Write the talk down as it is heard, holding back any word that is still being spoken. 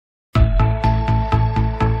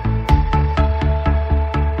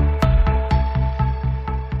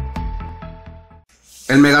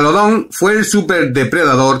El megalodón fue el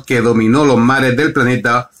superdepredador que dominó los mares del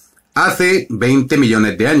planeta hace 20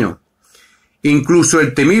 millones de años. Incluso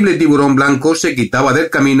el temible tiburón blanco se quitaba del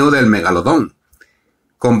camino del megalodón.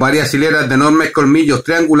 Con varias hileras de enormes colmillos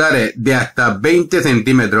triangulares de hasta 20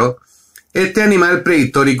 centímetros, este animal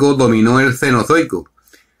prehistórico dominó el Cenozoico,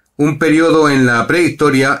 un periodo en la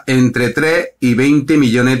prehistoria entre 3 y 20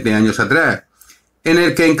 millones de años atrás, en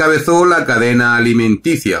el que encabezó la cadena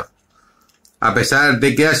alimenticia. A pesar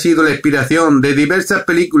de que ha sido la inspiración de diversas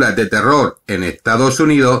películas de terror en Estados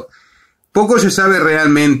Unidos, poco se sabe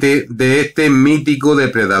realmente de este mítico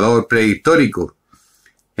depredador prehistórico,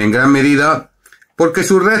 en gran medida porque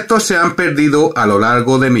sus restos se han perdido a lo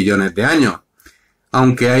largo de millones de años,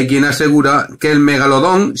 aunque hay quien asegura que el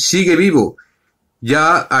megalodón sigue vivo.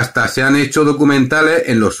 Ya hasta se han hecho documentales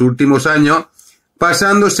en los últimos años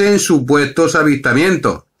basándose en supuestos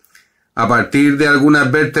avistamientos. A partir de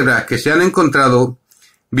algunas vértebras que se han encontrado,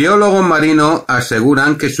 biólogos marinos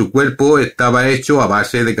aseguran que su cuerpo estaba hecho a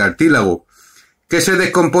base de cartílago, que se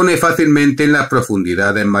descompone fácilmente en las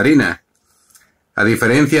profundidades marinas. A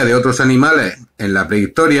diferencia de otros animales en la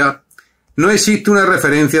prehistoria, no existe una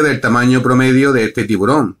referencia del tamaño promedio de este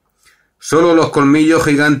tiburón. Solo los colmillos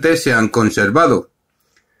gigantes se han conservado.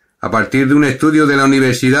 A partir de un estudio de la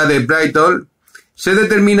Universidad de Brighton, se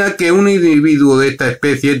determina que un individuo de esta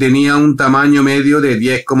especie tenía un tamaño medio de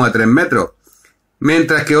 10,3 metros,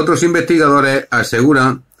 mientras que otros investigadores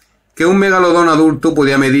aseguran que un megalodón adulto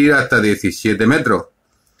podía medir hasta 17 metros.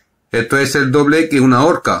 Esto es el doble que una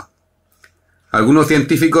orca. Algunos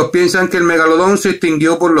científicos piensan que el megalodón se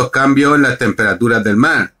extinguió por los cambios en las temperaturas del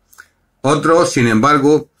mar. Otros, sin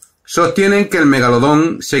embargo, sostienen que el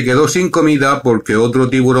megalodón se quedó sin comida porque otro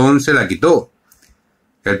tiburón se la quitó.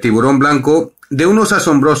 El tiburón blanco, de unos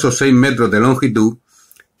asombrosos 6 metros de longitud,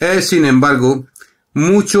 es, sin embargo,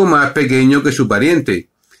 mucho más pequeño que su pariente,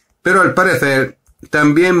 pero al parecer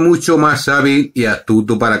también mucho más hábil y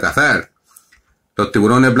astuto para cazar. Los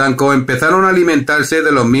tiburones blancos empezaron a alimentarse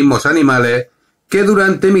de los mismos animales que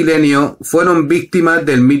durante milenios fueron víctimas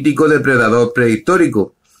del mítico depredador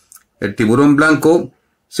prehistórico. El tiburón blanco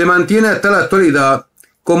se mantiene hasta la actualidad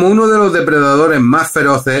como uno de los depredadores más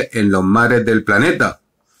feroces en los mares del planeta.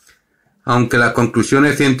 Aunque las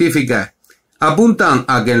conclusiones científicas apuntan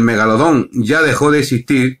a que el megalodón ya dejó de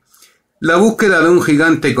existir, la búsqueda de un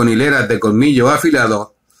gigante con hileras de colmillos afilados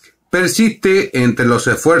persiste entre los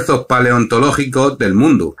esfuerzos paleontológicos del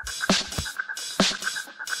mundo.